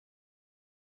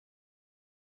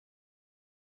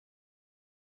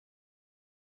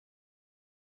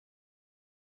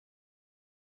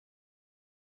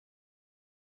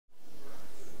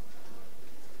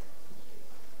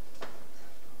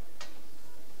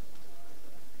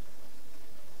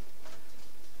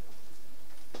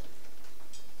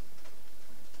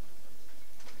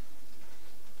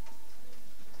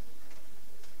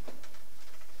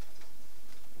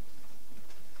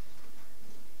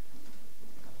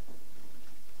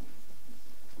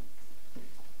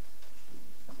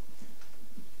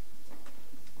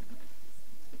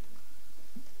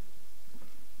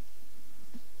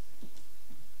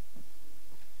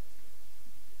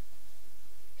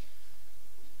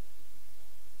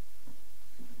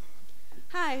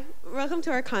welcome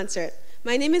to our concert.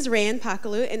 My name is Rayan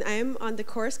Pakalu, and I am on the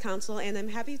Chorus Council, and I'm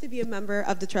happy to be a member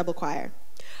of the treble choir.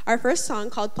 Our first song,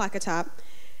 called Placatop,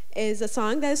 is a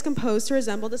song that is composed to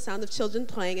resemble the sound of children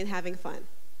playing and having fun.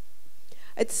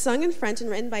 It's sung in French and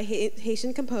written by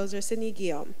Haitian composer Sidney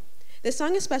Guillaume. This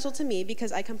song is special to me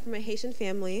because I come from a Haitian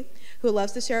family who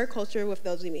loves to share our culture with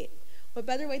those we meet. What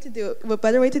better way to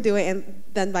do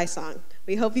it than by song?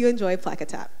 We hope you enjoy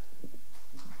Placatop.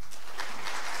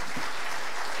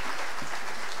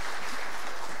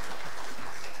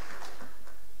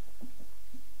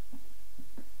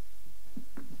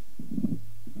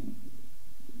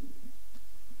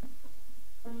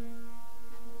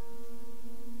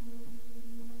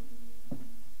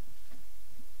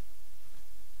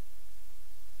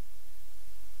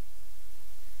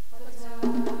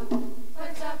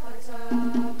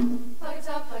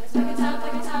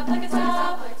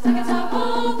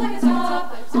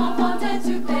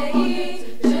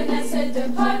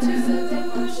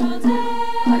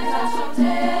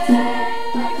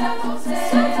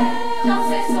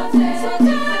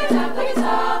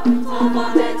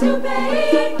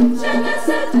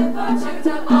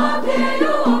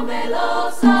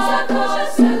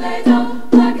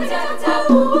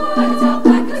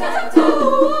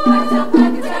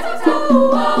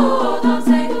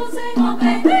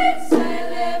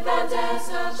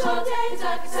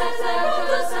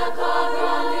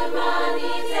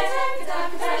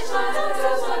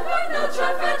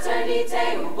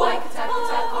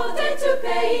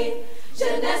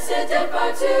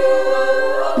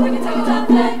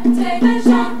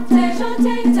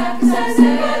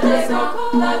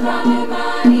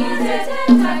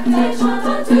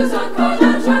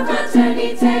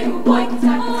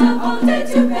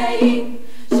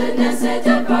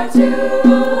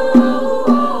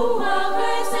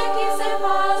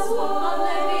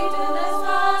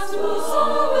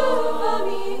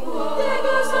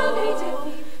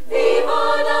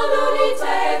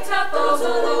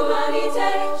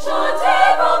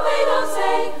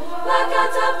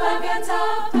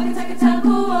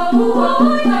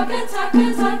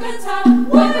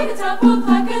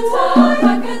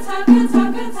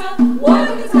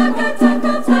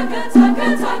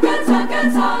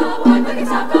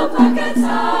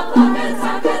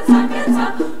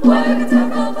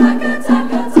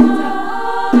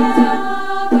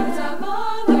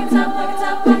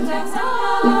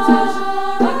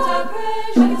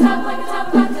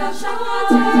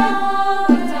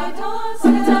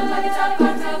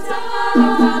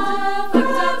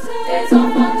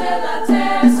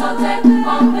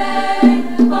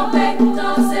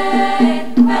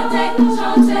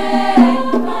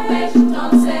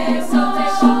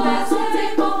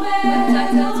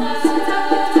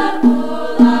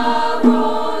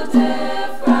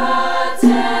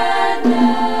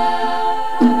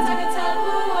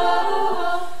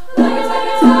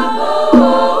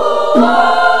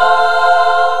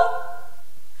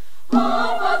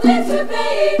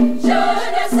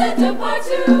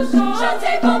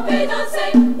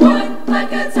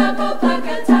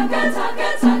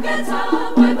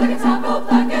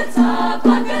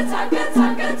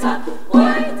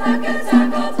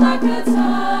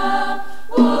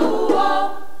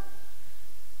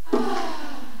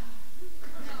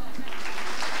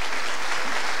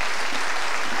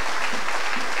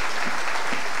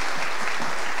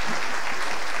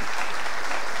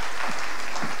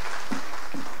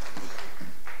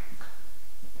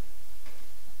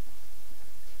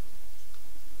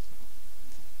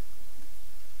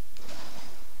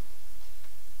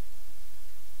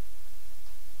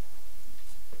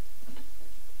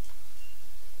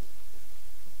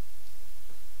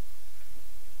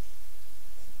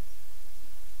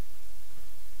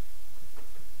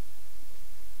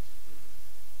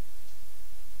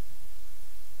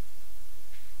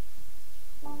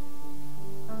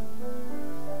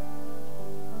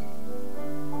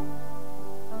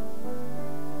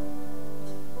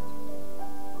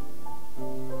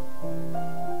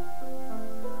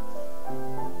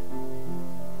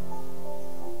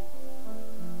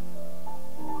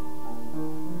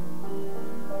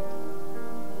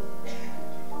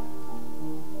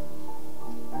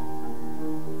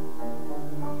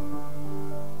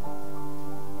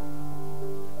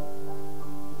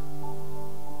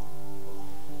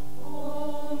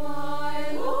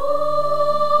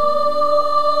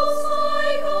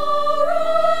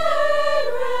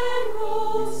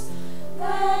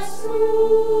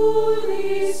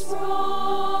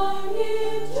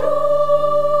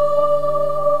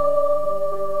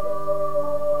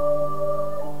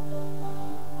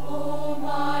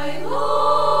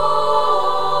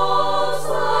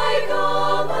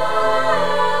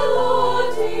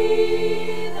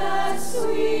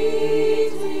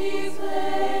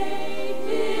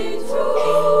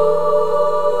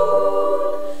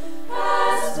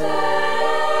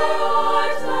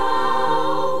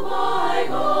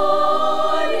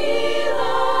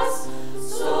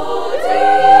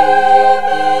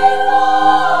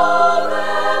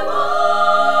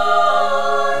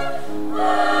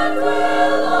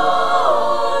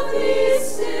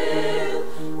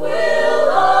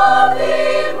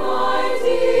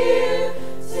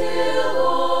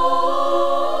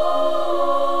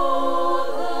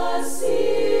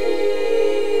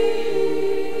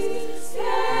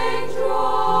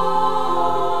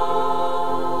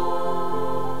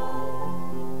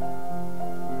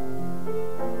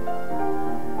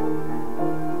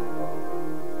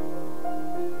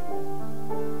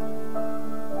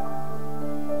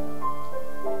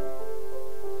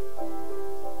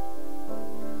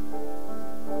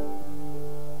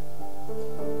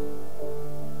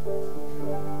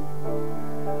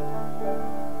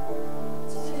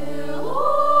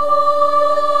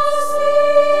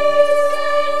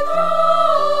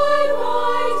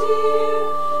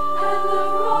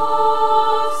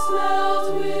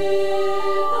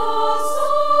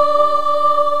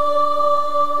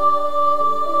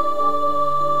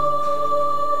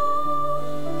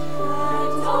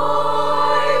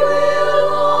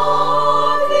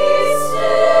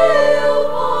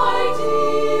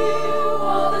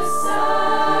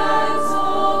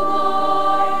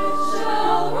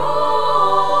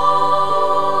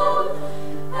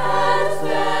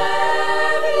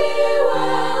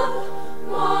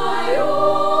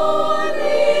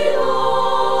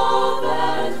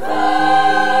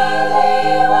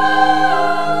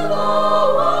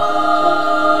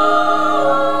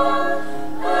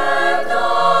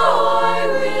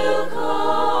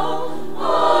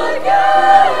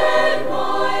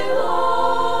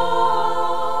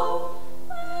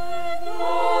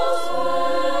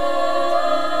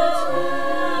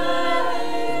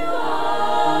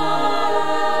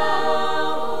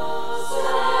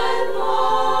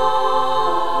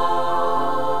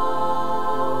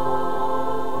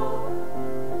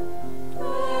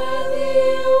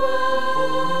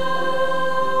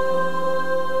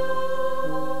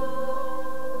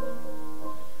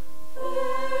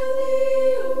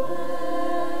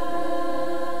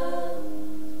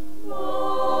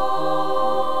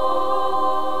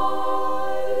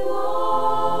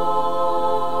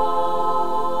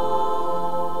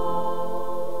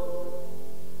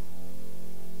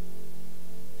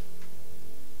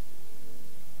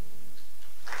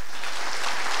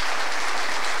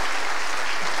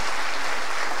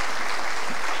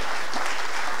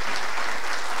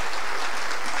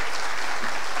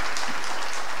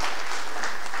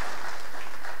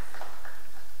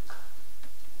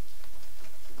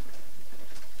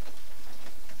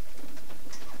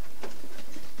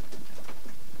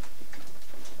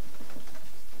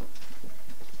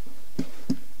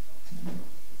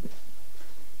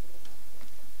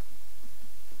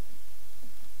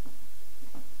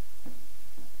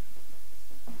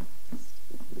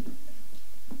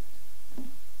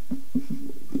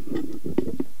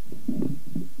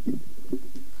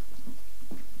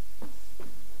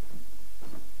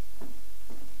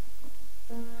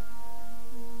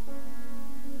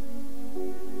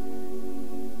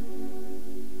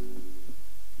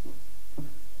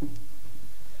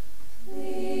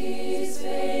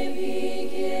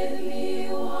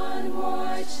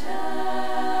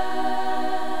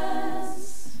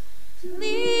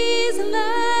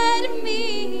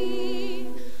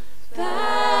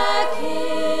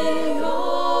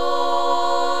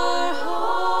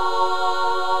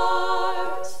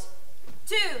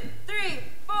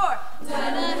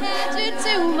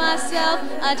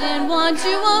 I didn't want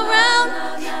you around.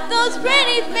 Those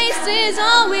pretty faces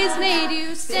always made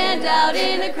you stand out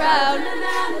in a crowd.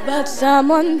 But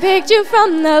someone picked you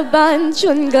from the bunch.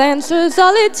 One glance was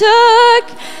all it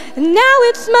took. And now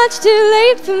it's much too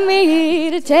late for me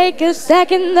to take a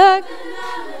second look.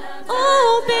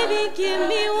 Oh, baby, give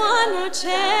me one more chance.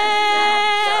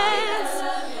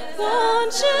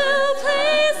 Won't you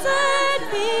please let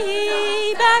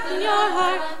me back in your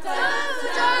heart? Oh,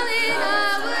 darling, I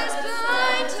was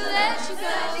going to let you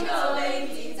go.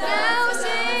 Now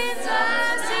since I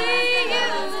see you,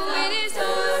 it is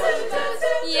over.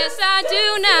 Yes, I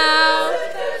do now.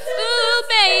 Ooh,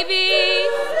 baby.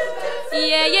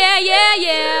 Yeah, yeah, yeah,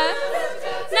 yeah.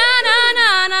 Na, na, na,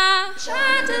 na.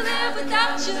 Trying to live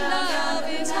without your love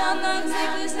is one long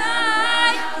sleepless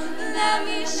night. Let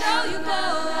me show you,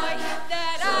 boy,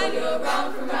 that I know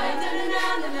wrong from right.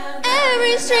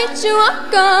 Every street you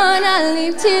walk on, I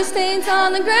leave tear stains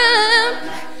on the ground.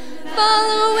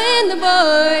 Following the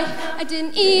boy I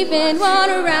didn't even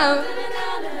want around.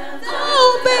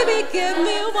 Oh, baby, give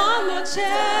me one more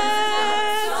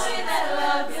chance.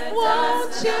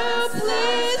 Won't you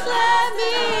please let me?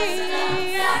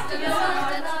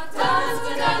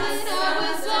 Darling, I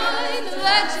was going to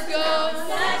let you go.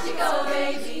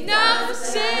 Now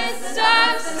since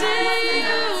I've seen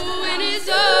you, it is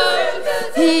over.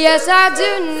 Yes, I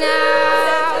do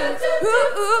now.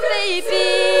 Ooh, ooh, baby.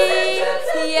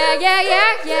 Yeah, yeah,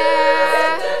 yeah,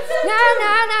 yeah. Na,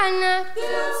 na, na, na.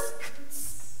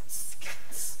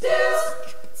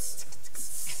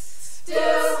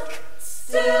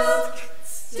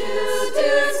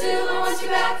 I want you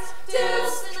back.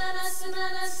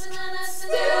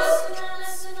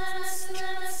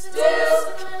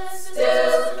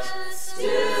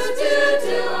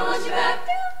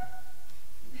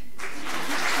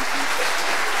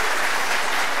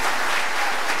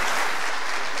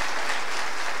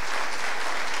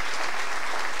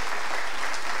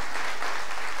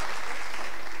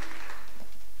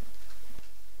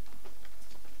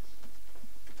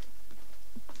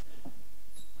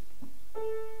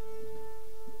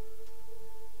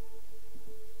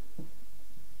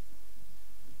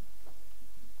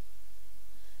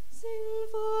 Sing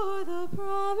for the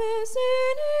promise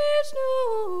in each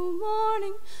new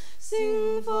morning.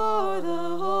 Sing for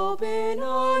the hope in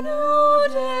a new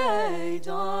day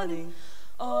dawning.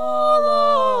 All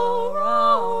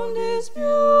around is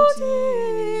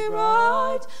beauty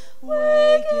bright.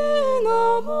 Wake in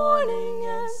the morning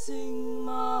and sing,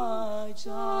 my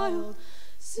child.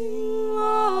 Sing,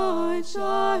 my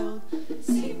child.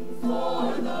 Sing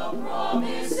for the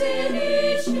promise in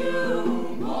each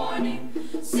new morning.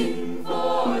 Sing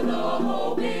for the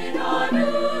hope in a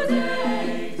new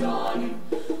day dawning.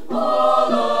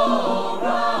 All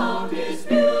around is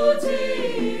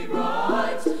beauty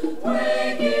bright.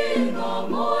 Wake in the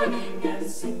morning and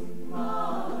sing,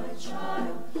 my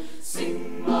child.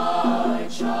 Sing, my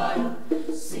child.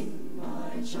 Sing,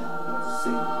 my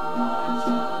child.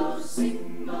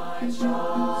 Sing, my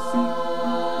child.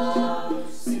 Sing, my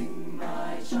child. Sing,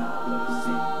 my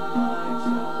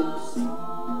child. Sing,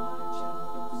 my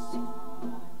child.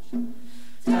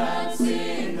 Dance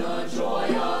in the joy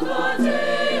of the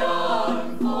day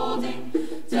unfolding.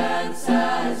 Dance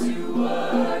as you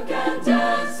work and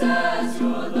dance as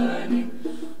you're learning.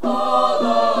 All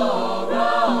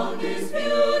around is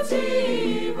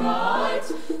beauty bright.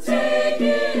 Take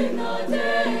in the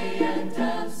day and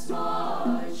dance,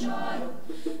 my child.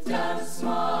 Dance,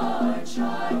 my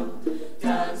child.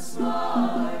 Dance,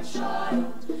 my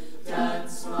child.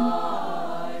 Dance,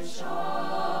 my child.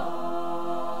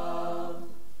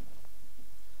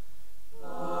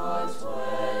 But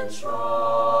when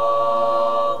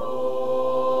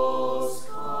troubles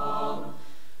come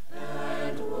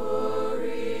and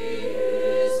worry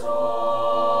is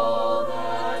all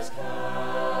that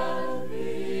can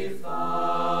be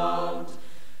found,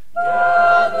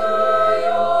 gather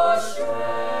your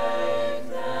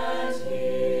strength and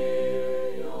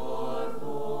hear your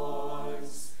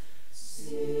voice.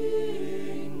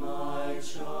 Sing, my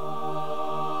child.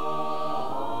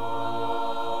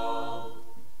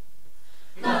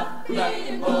 Love me,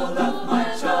 oh love my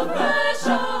child,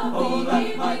 love, oh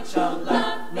love my child,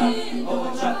 love, oh love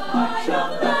my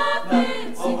child, love,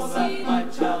 oh love my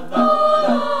child, love, oh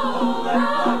love my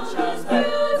child,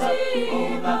 love,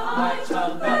 oh love my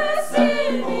child, love, oh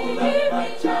love my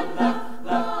child,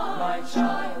 love my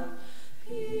child.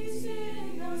 Peace in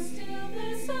the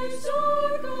stillness of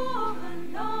sorghum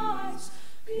nights,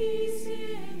 peace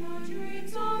in the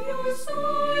dreams of your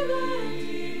silent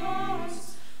delights.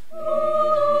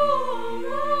 All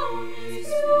around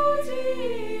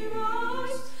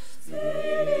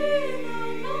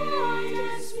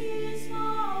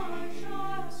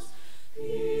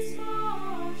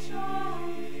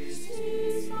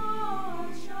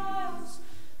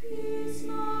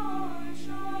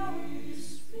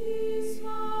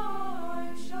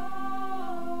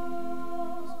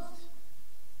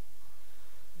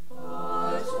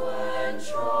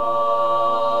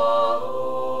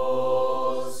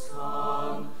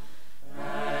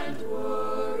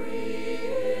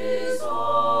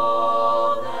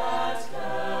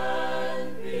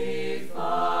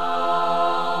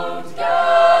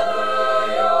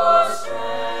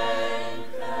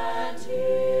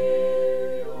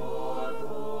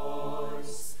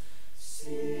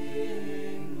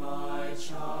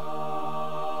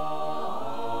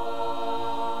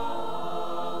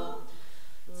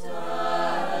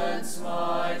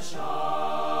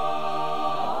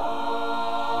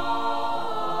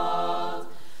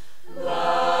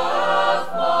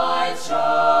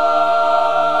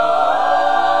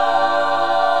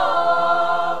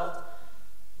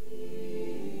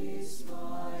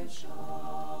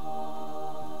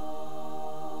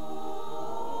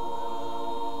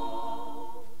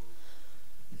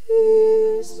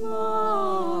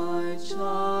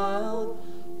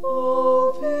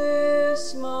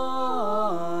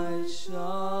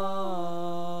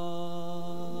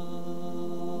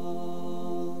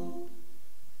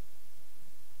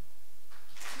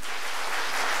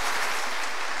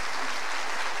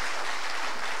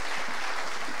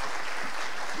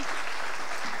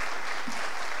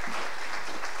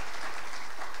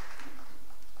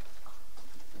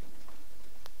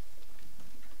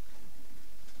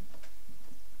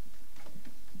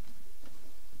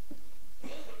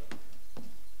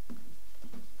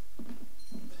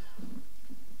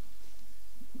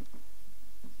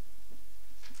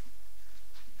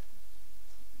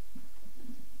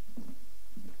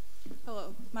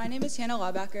My name is Hannah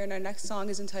Laubacker, and our next song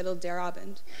is entitled Der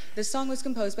Abend. This song was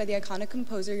composed by the iconic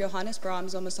composer Johannes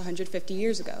Brahms almost 150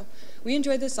 years ago. We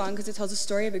enjoyed this song because it tells a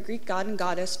story of a Greek god and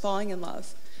goddess falling in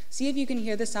love. See if you can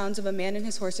hear the sounds of a man and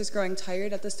his horses growing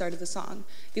tired at the start of the song.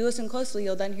 If you listen closely,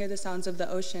 you'll then hear the sounds of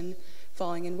the ocean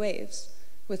falling in waves,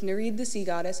 with Nereid the sea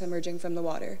goddess emerging from the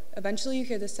water. Eventually you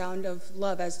hear the sound of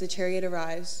love as the chariot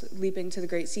arrives, leaping to the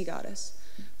great sea goddess.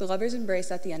 The lovers embrace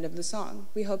at the end of the song.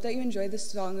 We hope that you enjoy the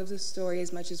song of the story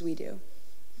as much as we do.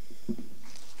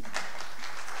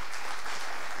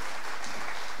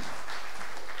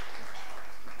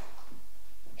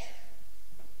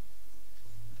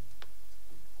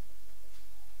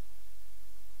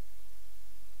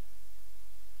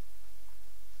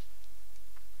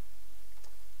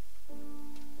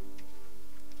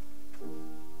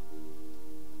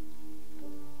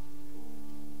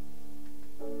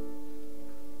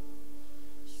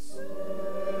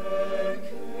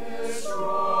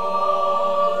 Strong.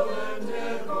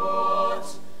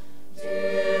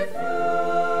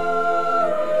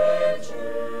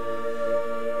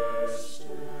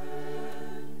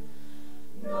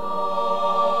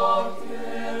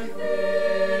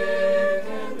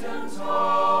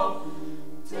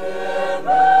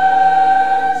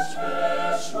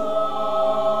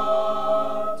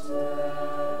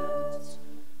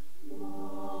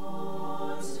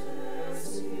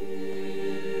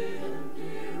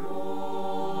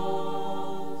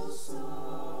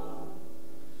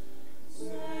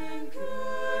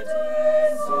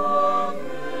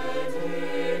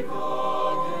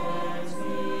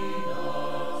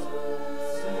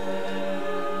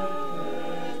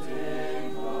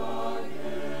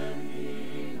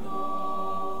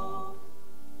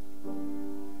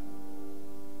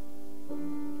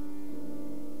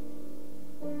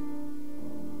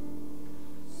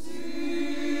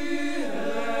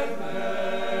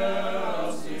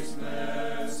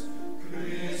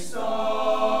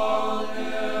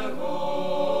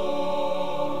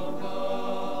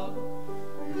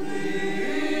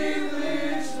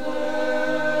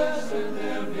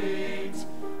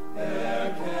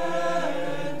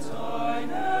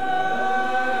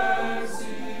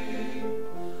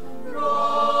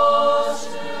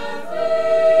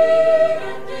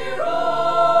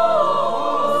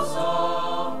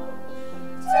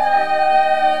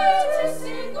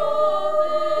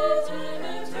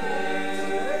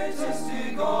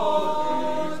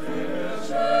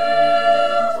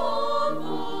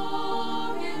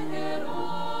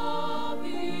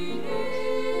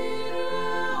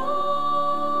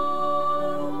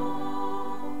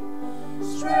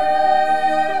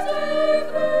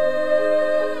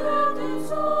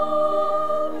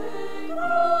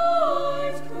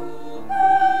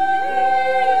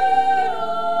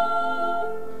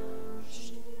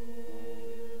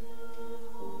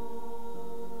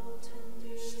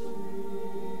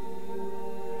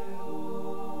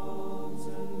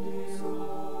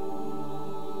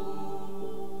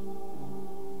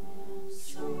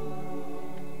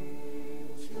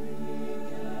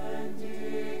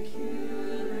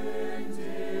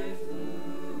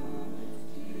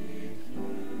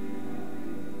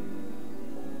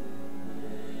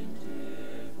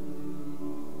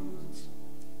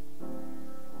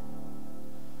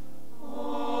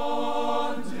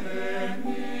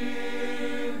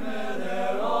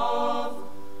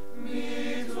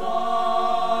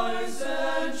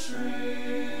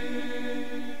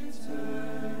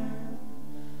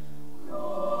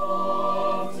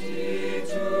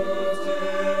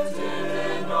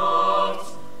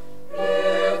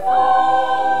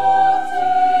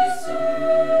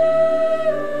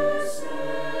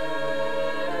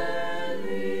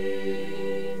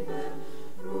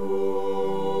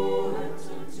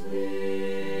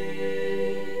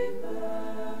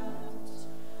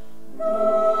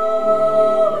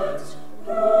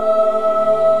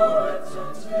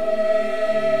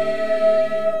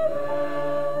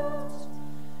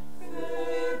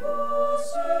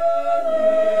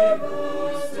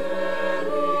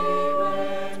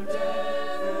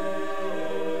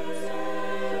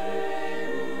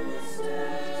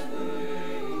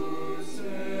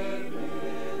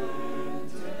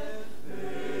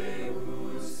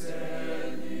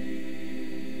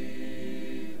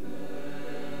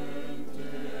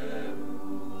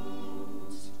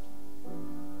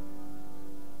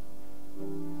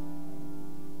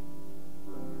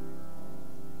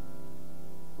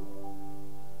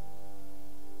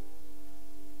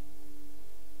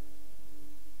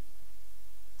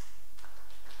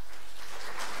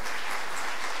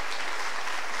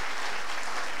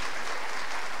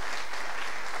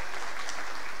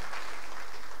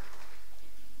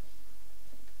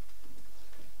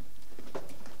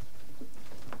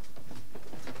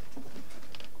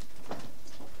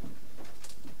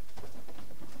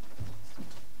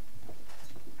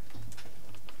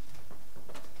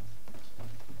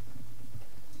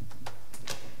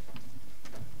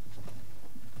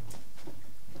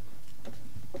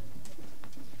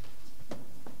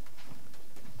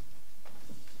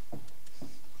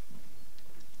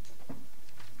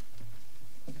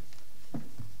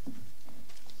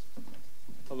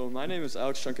 My name is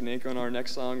Alex Chunkanenko, and our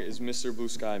next song is Mr. Blue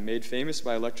Sky, made famous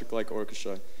by Electric Light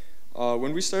Orchestra.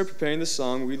 When we started preparing this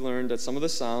song, we learned that some of the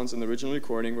sounds in the original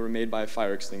recording were made by a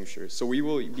fire extinguisher. So we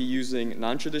will be using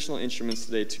non-traditional instruments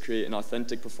today to create an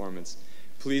authentic performance.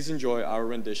 Please enjoy our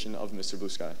rendition of Mr. Blue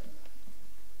Sky.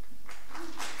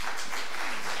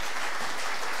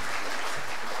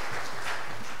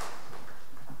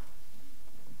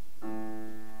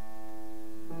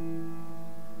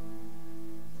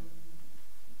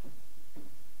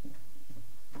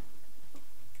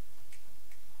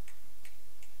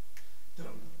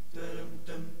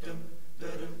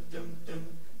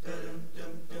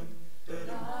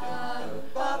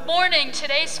 Morning,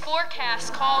 today's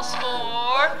forecast calls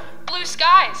for blue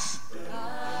skies.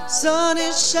 Sun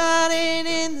is shining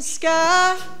in the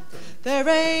sky. There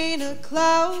ain't a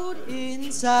cloud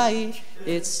in sight.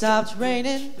 It stopped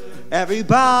raining.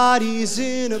 Everybody's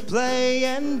in a play,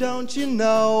 and don't you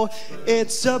know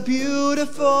it's a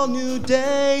beautiful new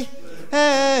day.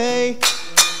 Hey,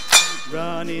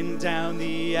 running down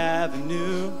the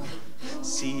avenue,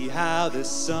 see how the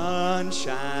sun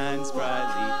shines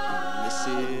brightly in the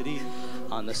city.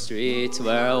 On the streets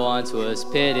where once was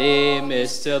pity,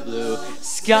 Mr. Blue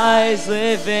Sky's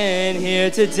living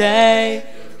here today.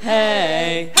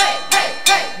 Hey, Hey, hey,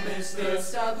 hey! Mr. Blue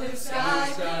Sky, please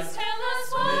tell us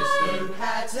why you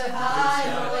had to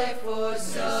hide away for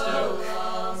so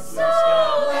long. So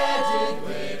where did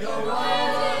we go wrong?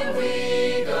 Where did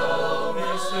we go?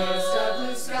 Mr.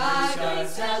 Blue Sky,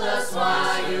 please tell us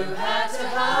why you had to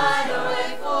hide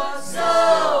away for so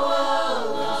long.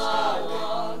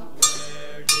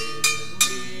 Where did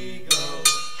we go?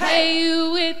 Hey,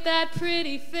 you with that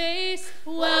pretty face,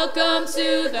 welcome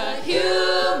to the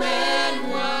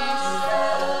human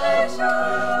race.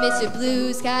 Mr.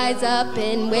 Blue Sky's up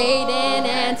and waiting,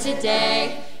 and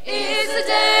today Is the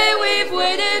day we've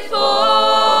waited for.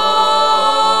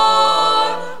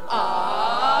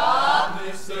 Ah,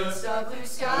 Mr. Blue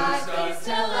Sky, please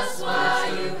tell us why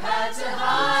you had to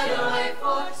hide away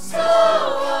for so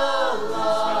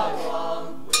long.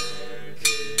 Where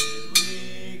did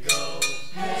we go?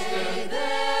 Hey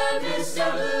there, Mr.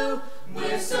 Blue,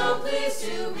 we're so pleased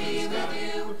to be with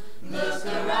you. Look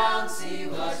around, see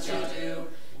what you do.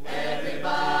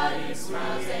 Everybody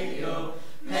smiles at you.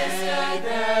 Hey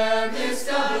there,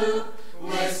 Mr. Blue,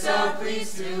 we're so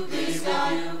pleased to be with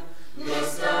you.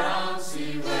 Look around,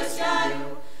 see what you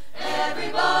do.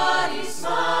 Everybody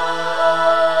smiles.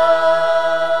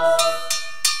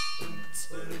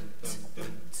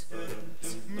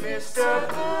 Mr.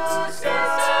 Blue Sky,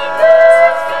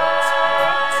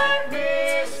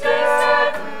 Mr.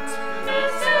 Blue,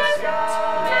 Mr. Sky,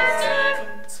 Mr.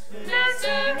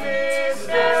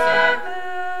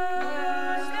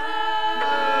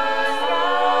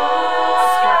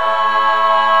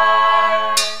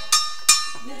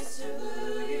 Mr.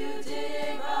 Blue, you did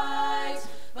it right,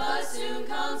 but soon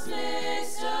comes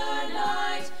Mr.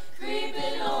 Knight,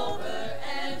 creeping over,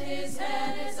 and his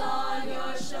head is on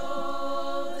your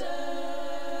shoulder.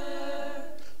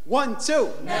 1, 2.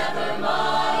 Never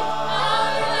mind,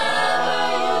 I'll remember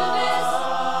you this.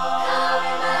 I'll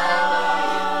remember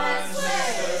you this way.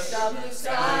 Mr. Blue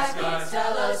Sky, please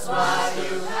tell us why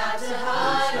you had to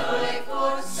hide away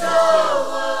for so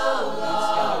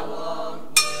long.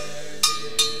 Where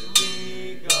did we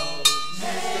go?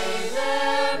 Hey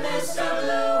there, Mr.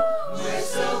 Blue, we're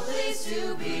so pleased to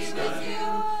be with you.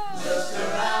 Look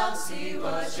around, see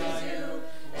what you do.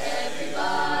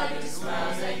 Everybody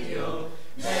smiles at you.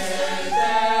 Hey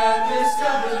there,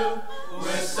 Mr. Blue,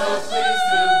 we're so pleased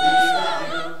to be with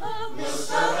you. Look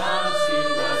around, see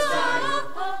what you do.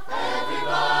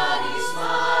 Everybody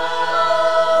smiles.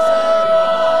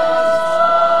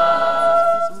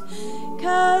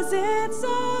 'Cause it's a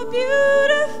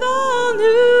beautiful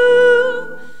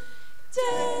new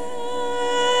day.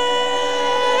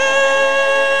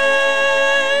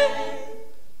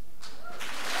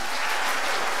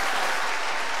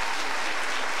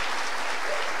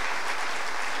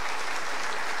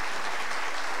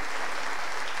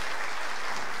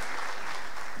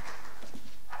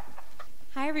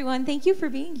 Hi, everyone. Thank you for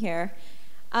being here.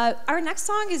 Our next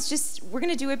song is just, we're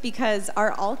going to do it because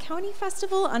our All-County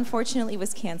Festival, unfortunately,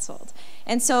 was canceled.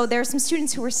 And so there are some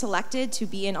students who were selected to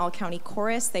be in All-County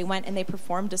Chorus. They went and they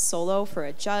performed a solo for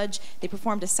a judge. They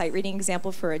performed a sight reading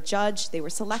example for a judge. They were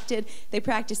selected. They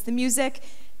practiced the music.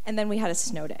 And then we had a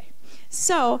snow day.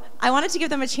 So I wanted to give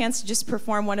them a chance to just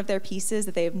perform one of their pieces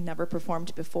that they've never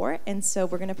performed before. And so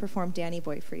we're going to perform Danny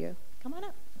Boy for you. Come on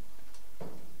up.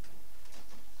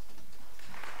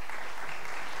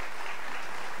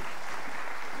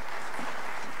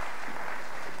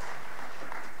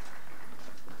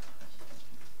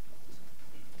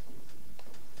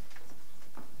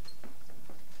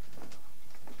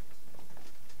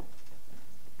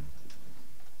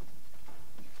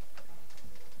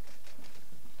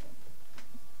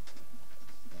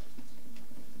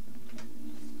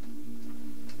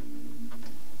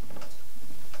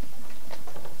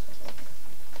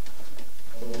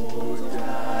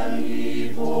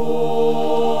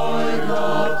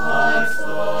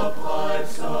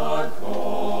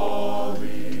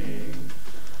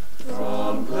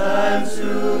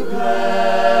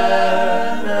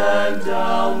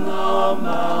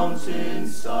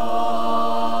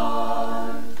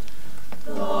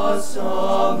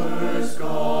 summer's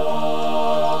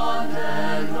gone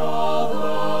and all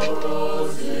the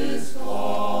roses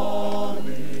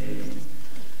falling.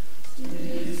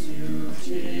 'Tis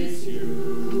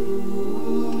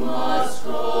you must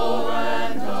go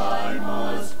and I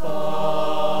must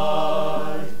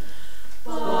bide.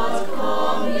 But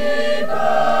come ye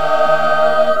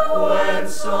back when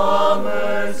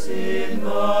summer's in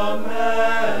the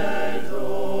meadow,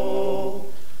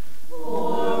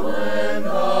 or when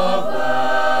the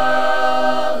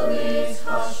valley's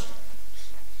hushed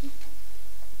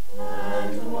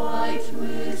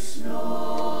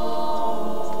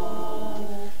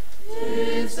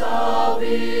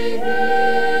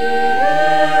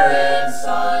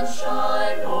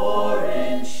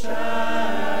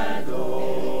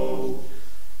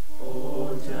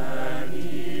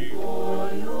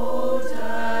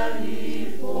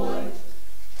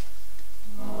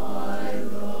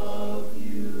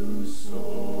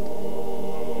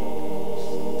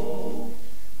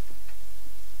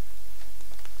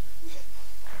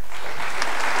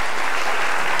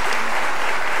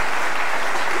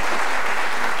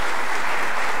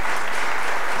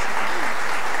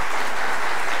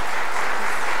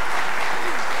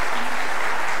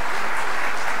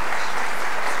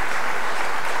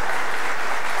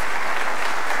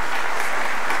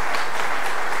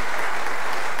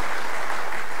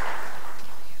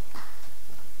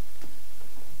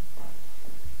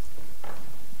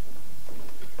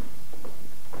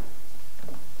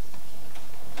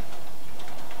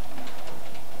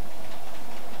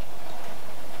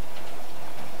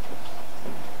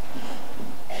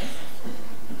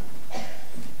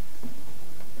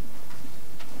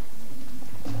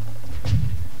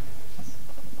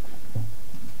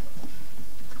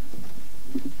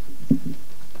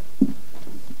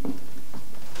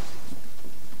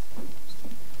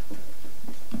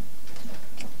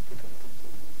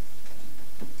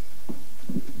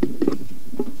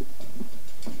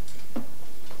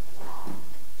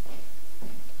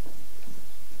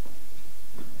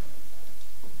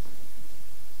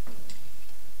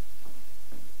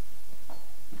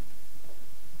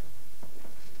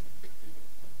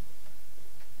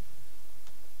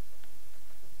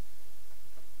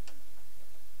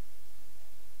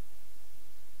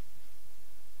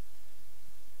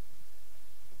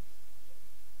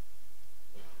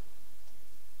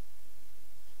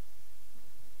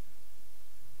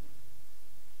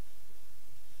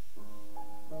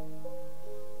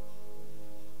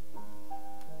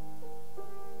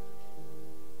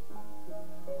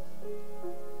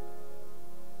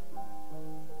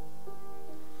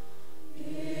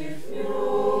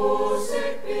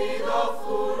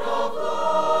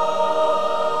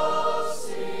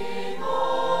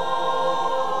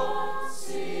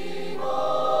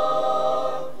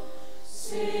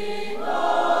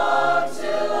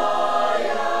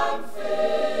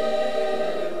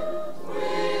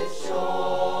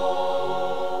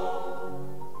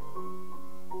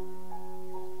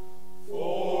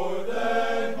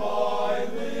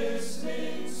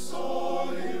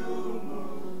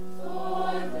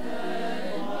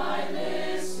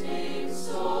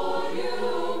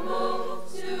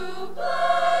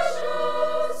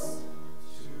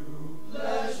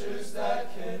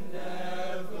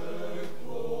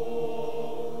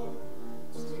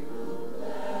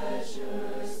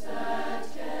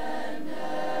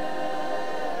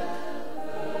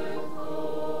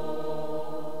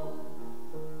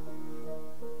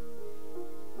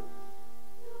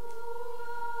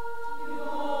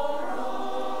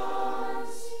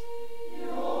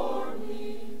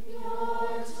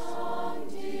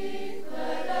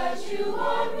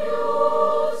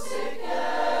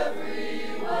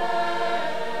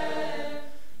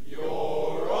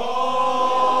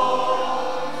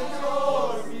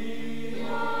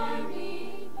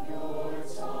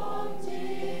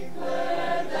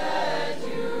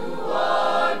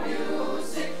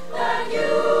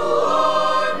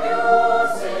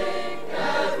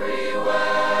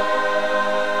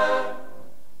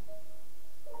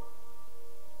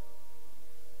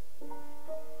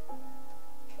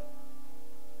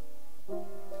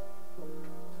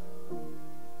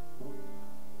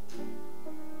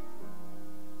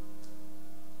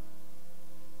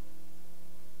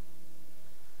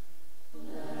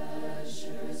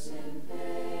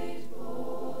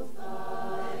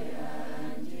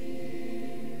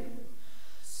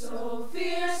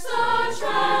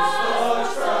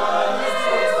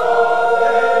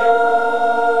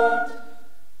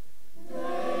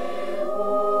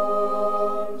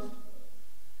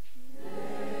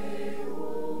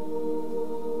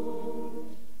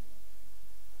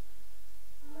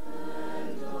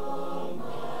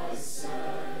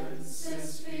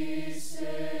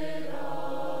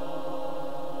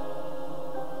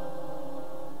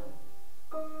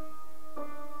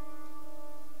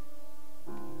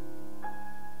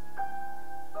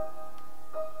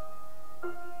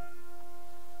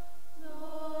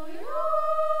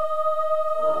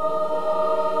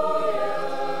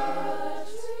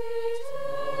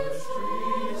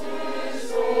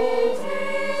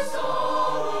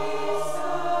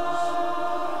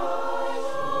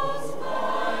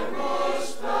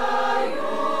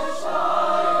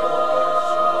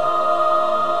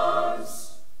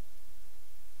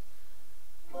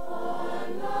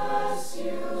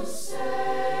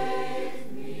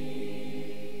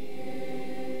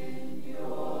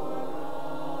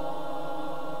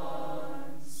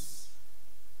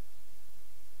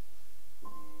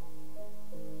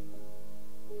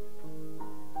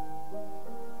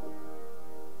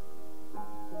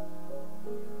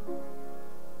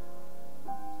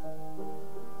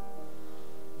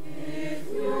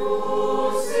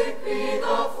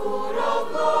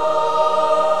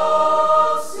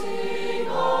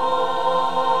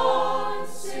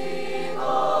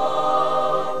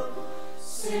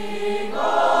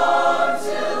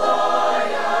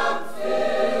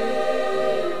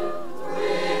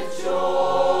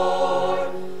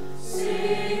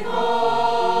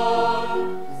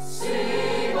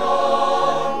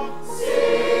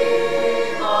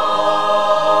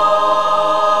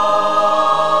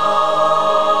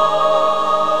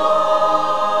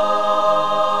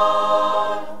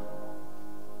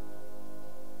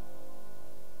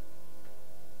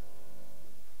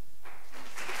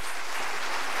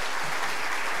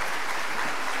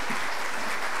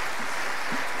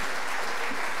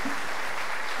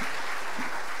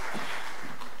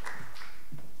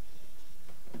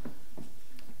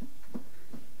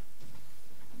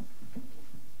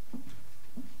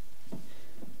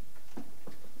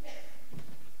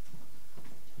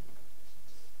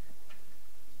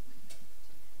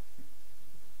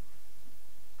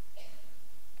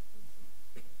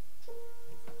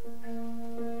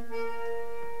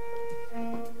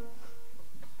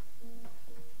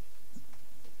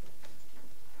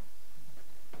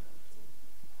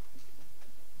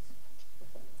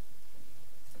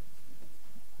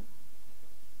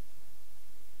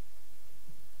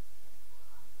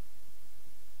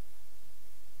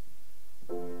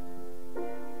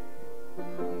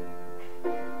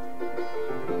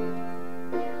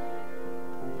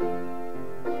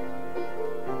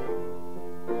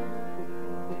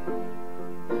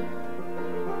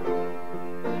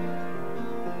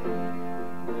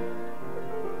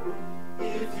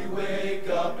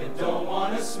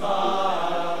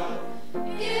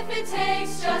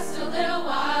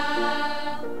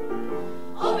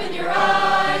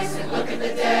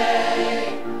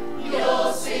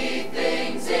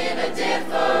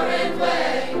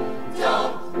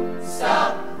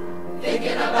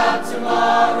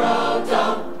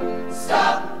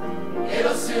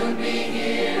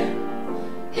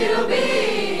It'll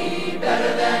be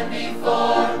better than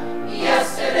before.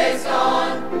 Yesterday's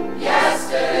gone.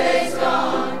 Yesterday's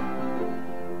gone.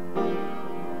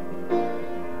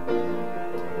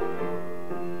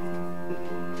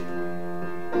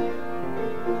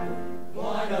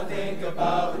 Why not think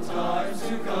about the times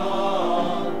to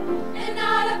come? And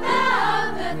not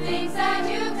about the things that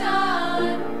you've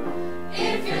done.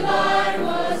 If your life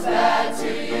was bad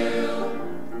to you,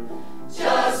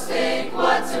 just think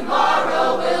what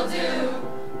tomorrow will do.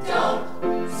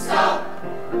 Don't stop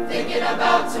thinking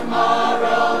about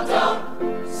tomorrow.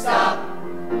 Don't stop,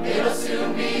 it'll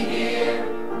soon be here.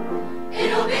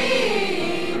 It'll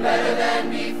be better than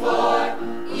before.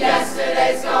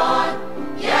 Yesterday's gone.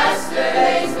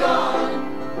 Yesterday's gone.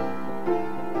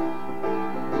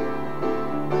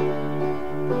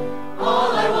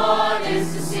 All I want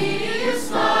is to see you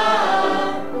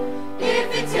smile,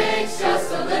 if it takes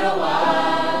just a little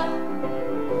while.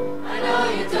 I know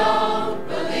you don't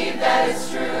believe that it's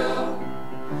true.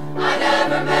 I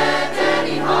never meant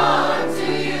any harm to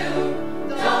you.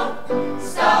 Don't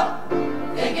stop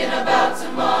thinking about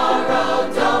tomorrow.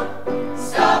 Don't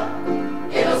stop,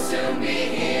 it'll soon be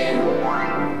here.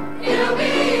 It'll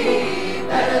be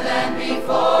better than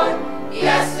before.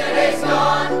 Yesterday's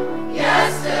gone.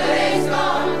 Yesterday's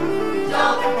gone.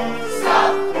 Don't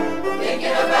stop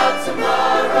thinking about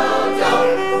tomorrow.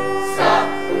 Don't stop,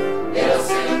 it'll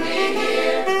soon be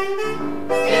here.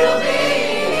 It'll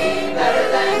be better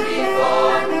than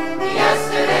before.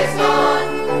 Yesterday's gone.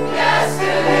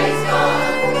 Yesterday's gone.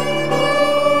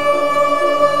 Ooh,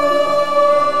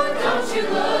 don't you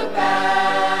look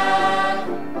back.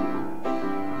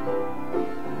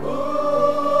 Ooh,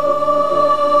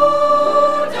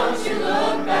 don't you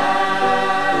look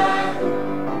back.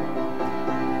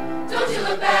 Don't you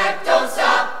look back, don't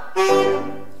stop.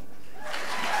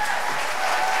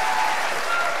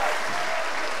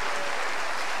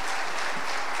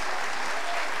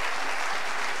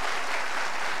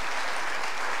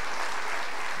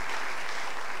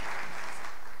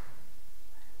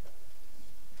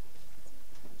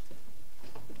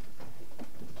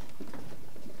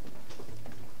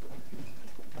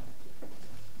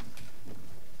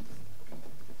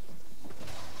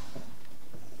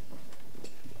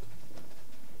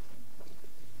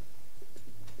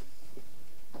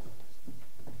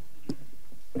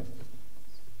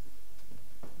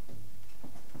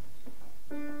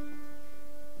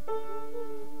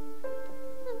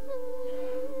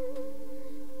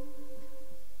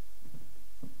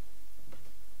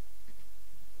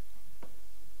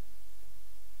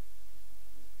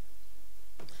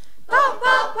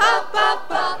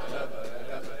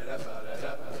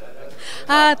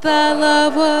 I thought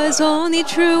love was only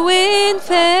true in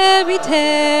fairy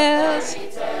tales,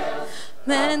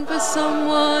 meant for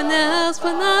someone else,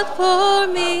 but not for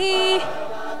me.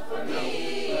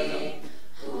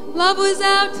 Love was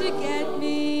out to get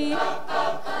me,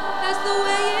 that's the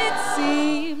way it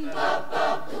seemed.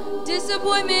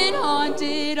 Disappointment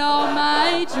haunted all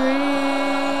my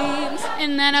dreams.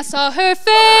 And then I saw her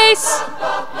face,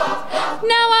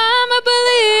 now I'm a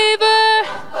believer.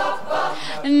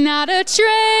 Not a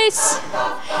trace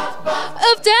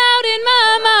of doubt in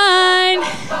my mind.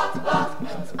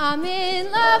 I'm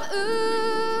in love,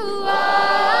 ooh,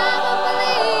 I'm a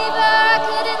believer. I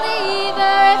couldn't leave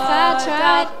her if I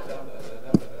tried.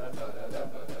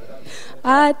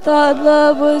 I thought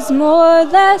love was more or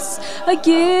less a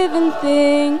given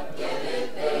thing.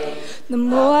 The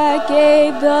more I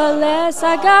gave, the less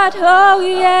I got, oh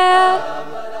yeah.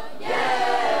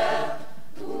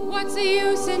 What's the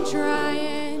use in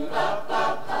trying?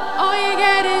 All you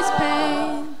get is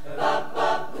pain.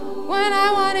 When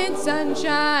I wanted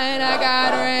sunshine, I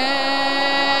got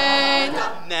rain.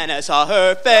 And then I saw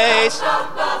her face.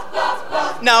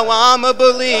 Now I'm a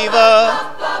believer.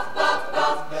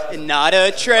 And not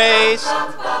a trace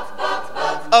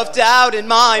of doubt in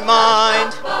my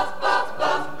mind.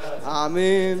 I'm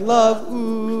in love,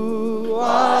 ooh,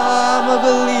 I'm a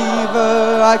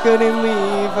believer. I couldn't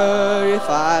leave her if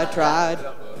I tried.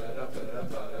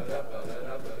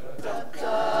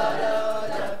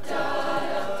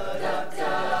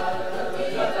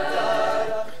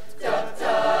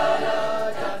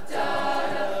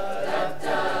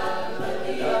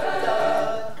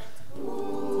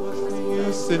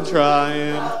 And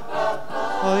trying,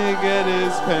 all you get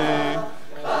is pain.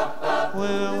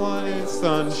 When I wanted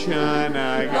sunshine,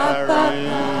 I got rain.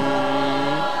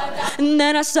 And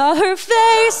then I saw her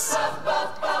face.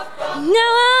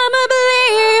 Now I'm a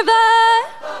believer.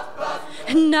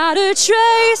 Not a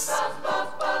trace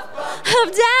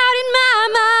of doubt in my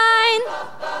mind.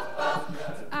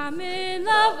 I'm in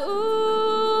love,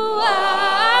 ooh,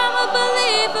 I'm a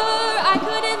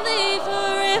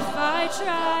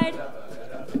tried.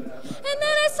 And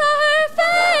then I saw her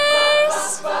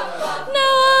face.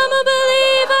 Now I'm a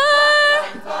believer.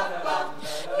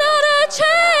 Not a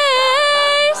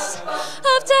trace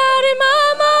of doubt in my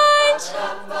mind.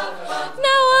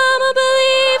 Now I'm a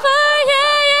believer.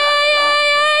 Yeah, yeah, yeah,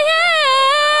 yeah, yeah.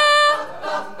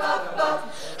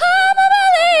 I'm a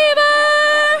believer.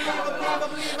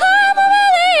 I'm a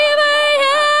believer.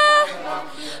 Yeah.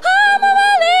 I'm a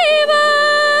believer.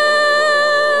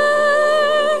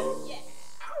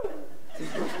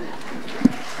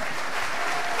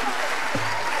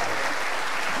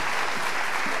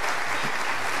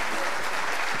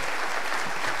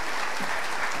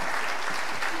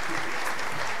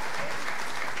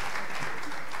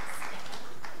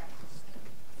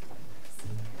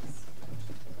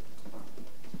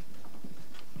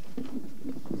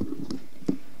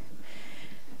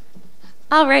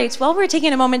 All right, well, we're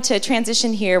taking a moment to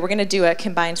transition here. We're going to do a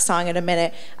combined song in a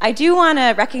minute. I do want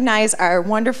to recognize our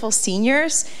wonderful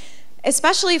seniors,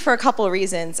 especially for a couple of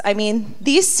reasons. I mean,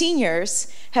 these seniors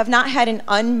have not had an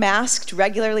unmasked,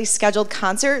 regularly scheduled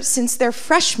concert since their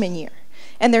freshman year,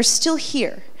 and they're still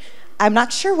here. I'm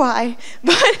not sure why,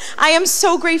 but I am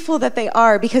so grateful that they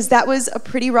are, because that was a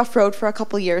pretty rough road for a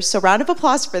couple of years, so round of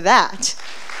applause for that.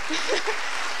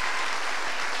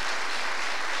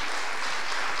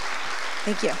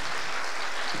 Thank you.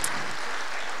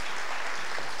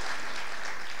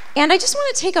 And I just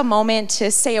want to take a moment to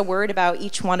say a word about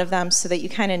each one of them so that you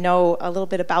kind of know a little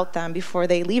bit about them before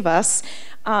they leave us.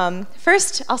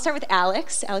 First, I'll start with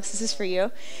Alex. Alex, this is for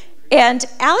you. And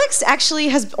Alex actually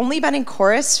has only been in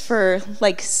chorus for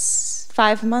like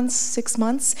 5 months, 6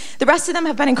 months. The rest of them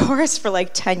have been in chorus for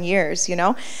like 10 years, you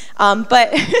know?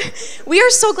 But we are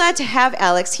so glad to have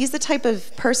Alex. He's the type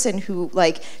of person who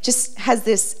like just has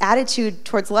this attitude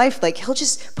towards life. Like he'll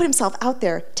just put himself out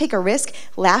there, take a risk,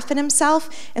 laugh at himself.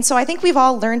 And so I think we've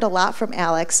all learned a lot from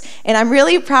Alex. And I'm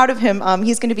really proud of him.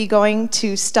 He's going to be going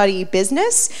to study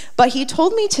business, but he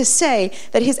told me to say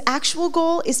that his actual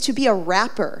goal is to be a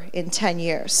rapper in 10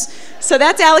 years. So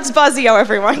that's Alex Buzzio,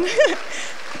 everyone.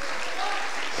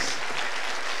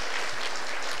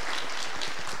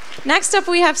 Next up,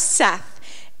 we have Seth.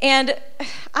 And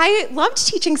I loved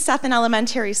teaching Seth in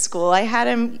elementary school. I had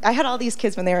all these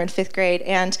kids when they were in 5th grade,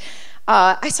 and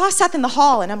I saw Seth in the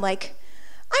hall, and I'm like,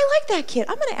 I like that kid.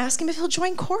 I'm going to ask him if he'll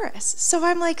join chorus. So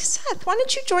I'm like, Seth, why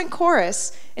don't you join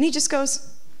chorus? And he just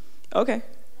goes, okay.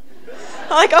 I'm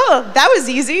like, oh, that was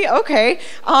easy, okay.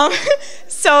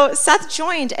 So Seth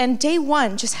joined, and day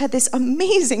one just had this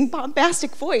amazing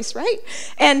bombastic voice, right?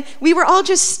 And we were all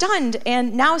just stunned,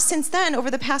 and now since then, over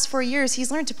the past 4 years,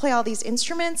 he's learned to play all these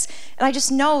instruments, and I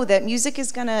just know that music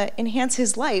is gonna enhance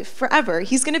his life forever.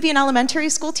 He's gonna be an elementary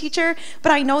school teacher,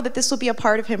 but I know that this will be a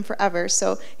part of him forever,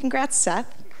 so congrats,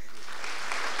 Seth.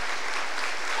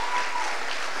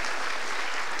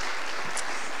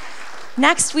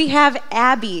 Next, we have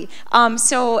Abby.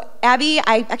 So Abby,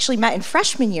 I actually met in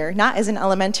freshman year, not as an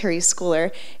elementary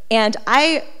schooler, and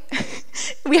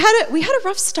we had a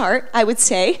rough start, I would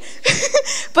say,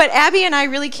 but Abby and I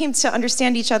really came to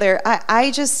understand each other.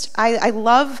 I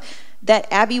love that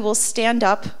Abby will stand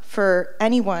up for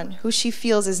anyone who she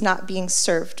feels is not being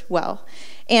served well,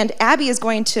 and Abby is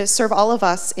going to serve all of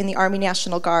us in the Army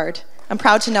National Guard. I'm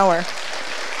proud to know her.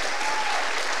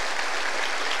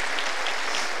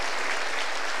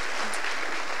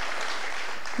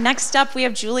 Next up, we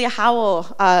have Julia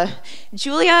Howell.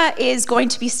 Julia is going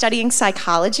to be studying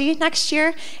psychology next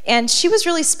year, and she was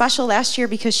really special last year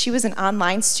because she was an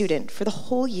online student for the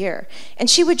whole year,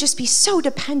 and she would just be so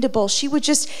dependable. She would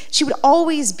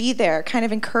always be there, kind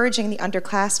of encouraging the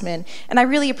underclassmen, and I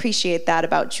really appreciate that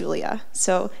about Julia.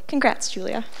 So congrats,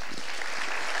 Julia.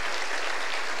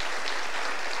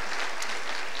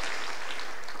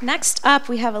 Next up,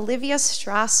 we have Olivia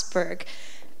Strasberg.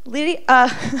 Olivia,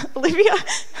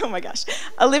 oh my gosh.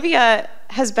 Olivia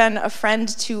has been a friend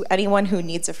to anyone who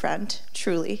needs a friend,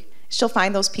 truly. She'll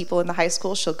find those people in the high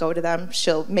school, she'll go to them,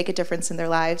 she'll make a difference in their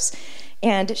lives.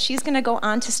 And she's gonna go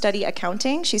on to study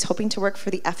accounting. She's hoping to work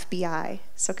for the FBI,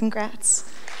 so congrats.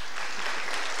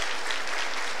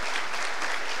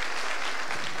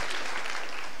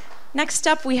 Next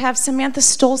up, we have Samantha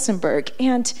Stolzenberg,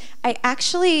 and I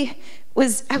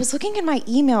was looking in my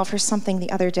email for something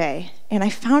the other day, and I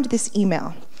found this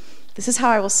email. This is how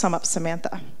I will sum up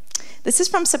Samantha. This is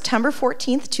from September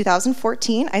 14th,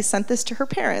 2014. I sent this to her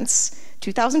parents,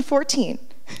 2014.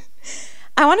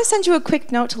 I want to send you a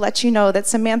quick note to let you know that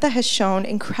Samantha has shown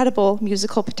incredible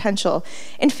musical potential.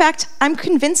 In fact, I'm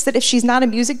convinced that if she's not a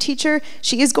music teacher,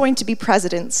 she is going to be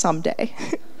president someday.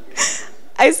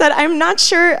 I said, I'm not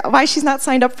sure why she's not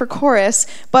signed up for chorus,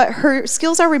 but her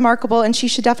skills are remarkable and she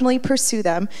should definitely pursue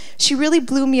them. She really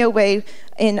blew me away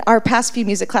in our past few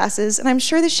music classes, and I'm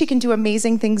sure that she can do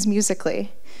amazing things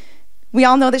musically. We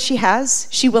all know that she has.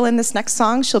 She will in this next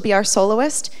song. She'll be our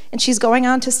soloist, and she's going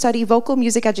on to study vocal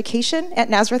music education at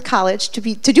Nazareth College to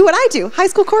do what I do, high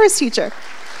school chorus teacher.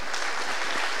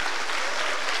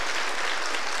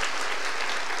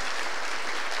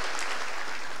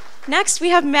 Next, we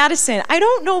have Madison. I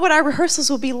don't know what our rehearsals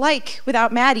will be like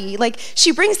without Maddie. Like,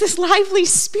 she brings this lively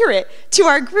spirit to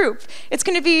our group.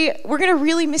 We're gonna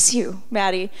really miss you,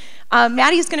 Maddie.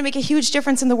 Maddie is gonna make a huge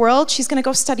difference in the world. She's gonna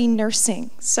go study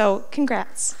nursing, so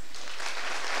congrats.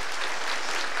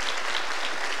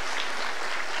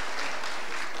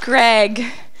 Greg.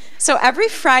 So every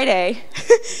Friday,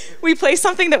 we play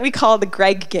something that we call the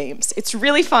Greg Games. It's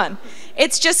really fun.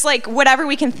 It's just like whatever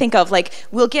we can think of. Like,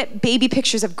 we'll get baby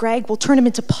pictures of Greg, we'll turn them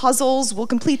into puzzles, we'll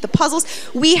complete the puzzles.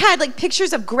 We had like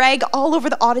pictures of Greg all over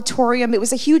the auditorium. It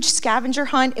was a huge scavenger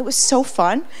hunt. It was so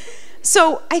fun.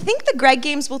 So I think the Greg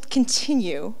Games will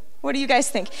continue. What do you guys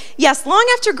think? Yes, long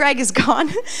after Greg is gone.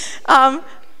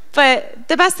 But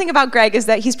the best thing about Greg is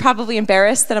that he's probably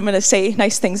embarrassed that I'm gonna say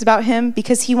nice things about him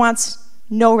because he wants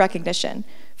no recognition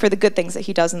for the good things that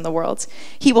he does in the world.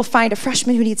 He will find a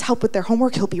freshman who needs help with their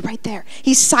homework, he'll be right there.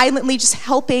 He's silently just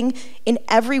helping in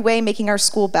every way, making our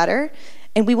school better,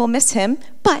 and we will miss him,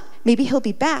 but maybe he'll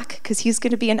be back because he's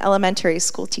gonna be an elementary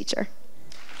school teacher.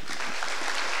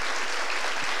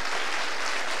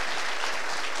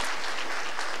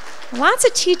 Lots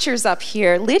of teachers up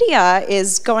here. Lydia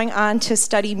is going on to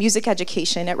study music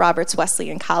education at Roberts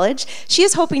Wesleyan College. She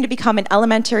is hoping to become an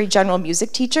elementary general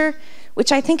music teacher,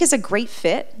 which I think is a great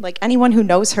fit. Like, anyone who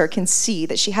knows her can see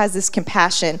that she has this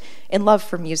compassion and love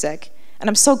for music. And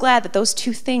I'm so glad that those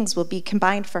two things will be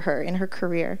combined for her in her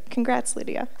career. Congrats,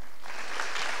 Lydia.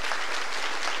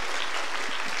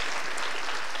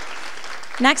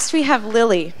 Next, we have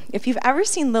Lily. If you've ever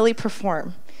seen Lily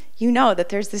perform, you know that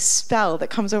there's this spell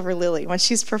that comes over Lily when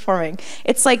she's performing.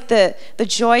 It's like the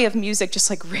joy of music just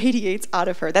like radiates out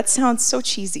of her. That sounds so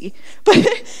cheesy, but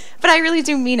I really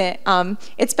do mean it.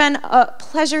 It's been a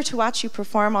pleasure to watch you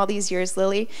perform all these years,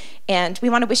 Lily, and we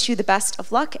want to wish you the best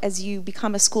of luck as you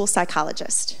become a school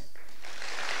psychologist.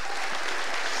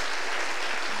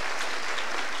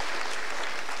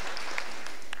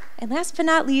 And last but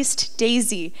not least,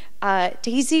 Daisy.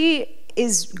 Daisy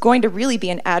is going to really be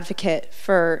an advocate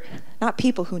for not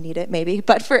people who need it maybe,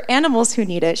 but for animals who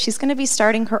need it. She's going to be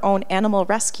starting her own animal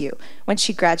rescue when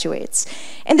she graduates.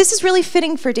 And this is really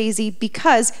fitting for Daisy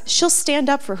because she'll stand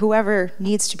up for whoever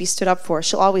needs to be stood up for.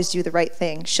 She'll always do the right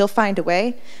thing. She'll find a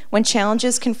way. When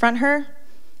challenges confront her,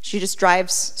 she just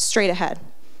drives straight ahead.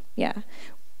 Yeah.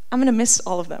 I'm going to miss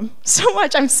all of them so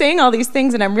much. I'm saying all these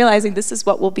things and I'm realizing this is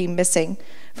what we'll be missing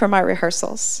from our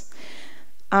rehearsals.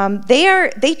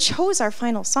 They chose our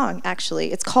final song,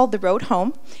 actually. It's called The Road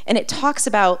Home, and it talks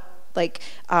about like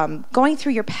going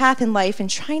through your path in life and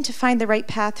trying to find the right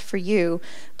path for you,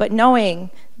 but knowing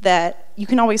that you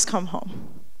can always come home.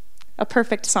 A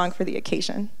perfect song for the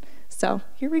occasion. So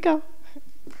here we go.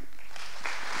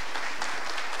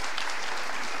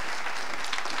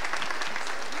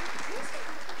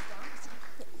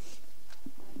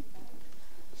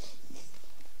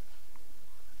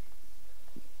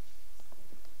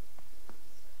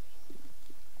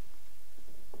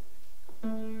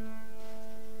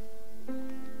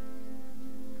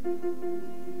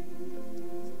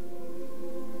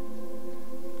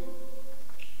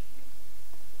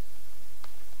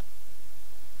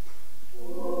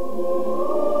 Oh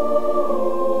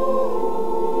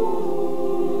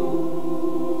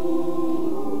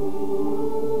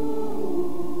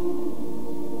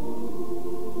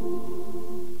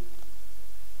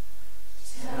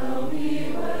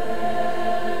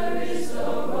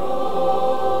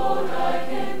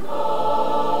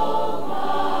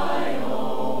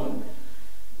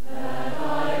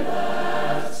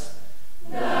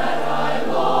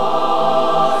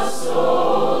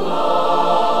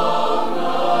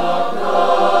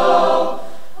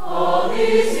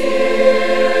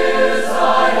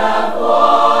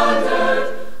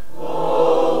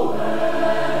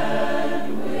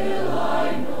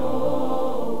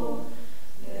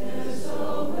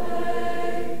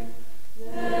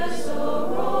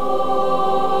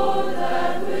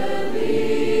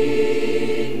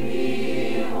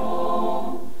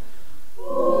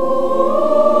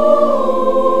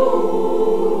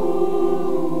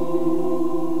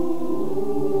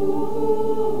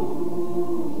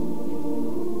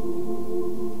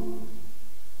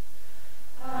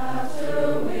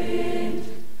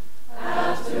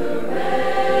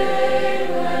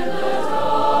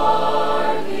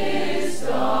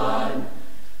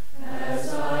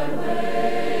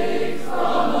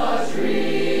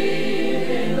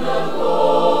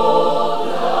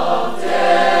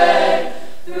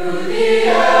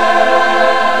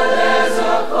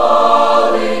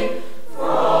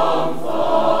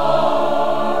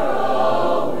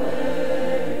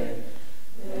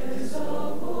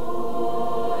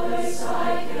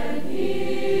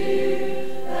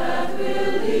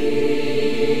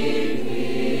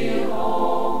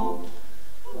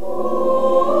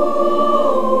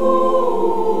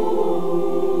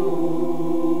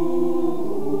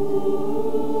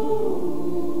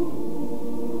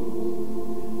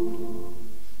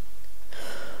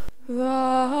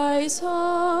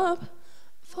up,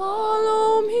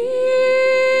 follow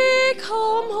me,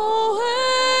 come away,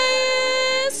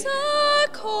 is a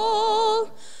call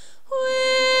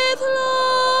with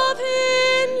love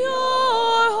in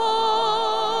your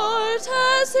heart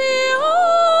as the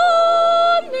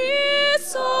only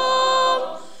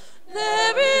song.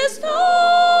 There is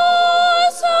no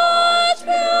such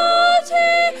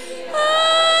beauty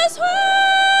as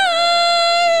where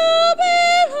you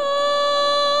belong.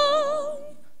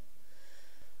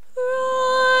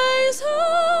 Rise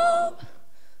up,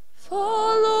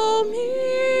 follow me,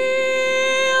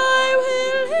 I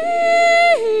will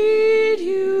lead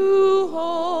you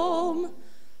home.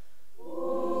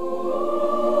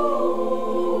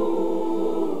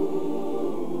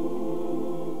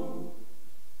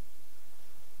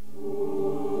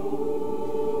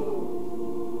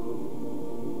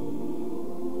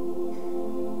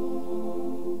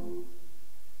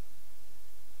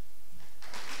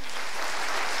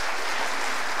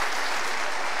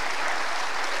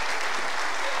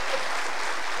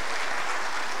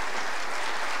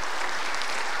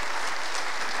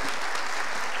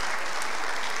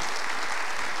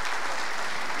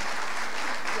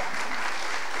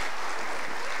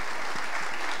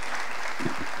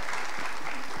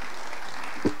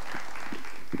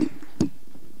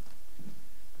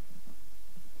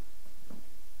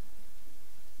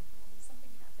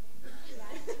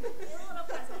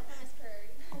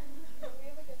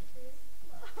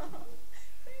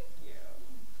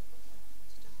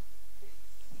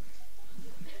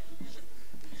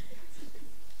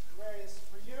 Aquarius,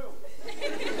 for you.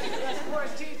 Best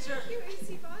chorus teacher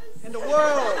in the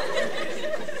world.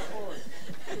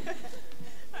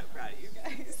 I'm proud of you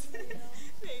guys.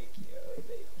 Thank you.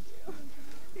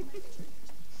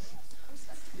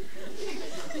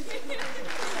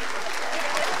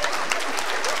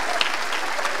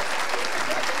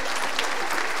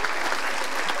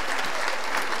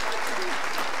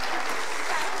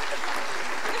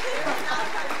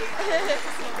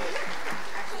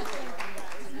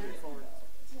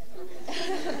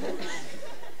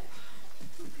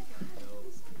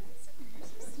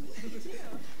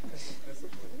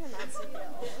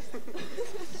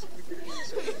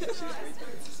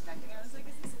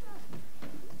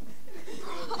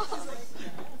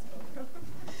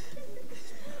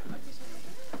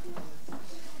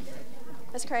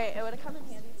 That's great. It would have come in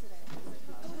handy today.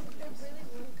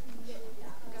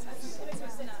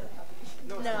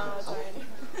 No, it's fine.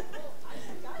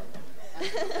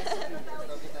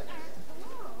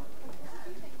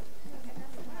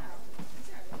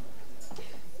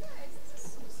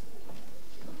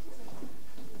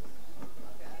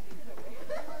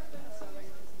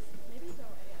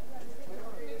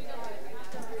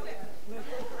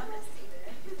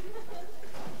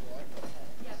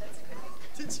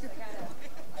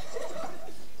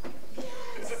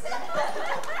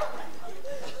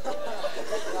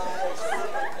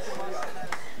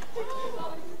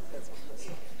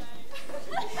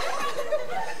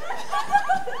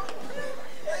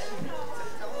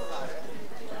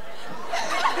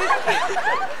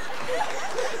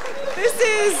 This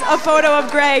is a photo of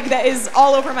Greg that is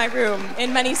all over my room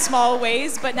in many small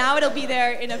ways, but now it'll be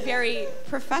there in a very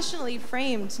professionally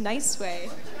framed, nice way.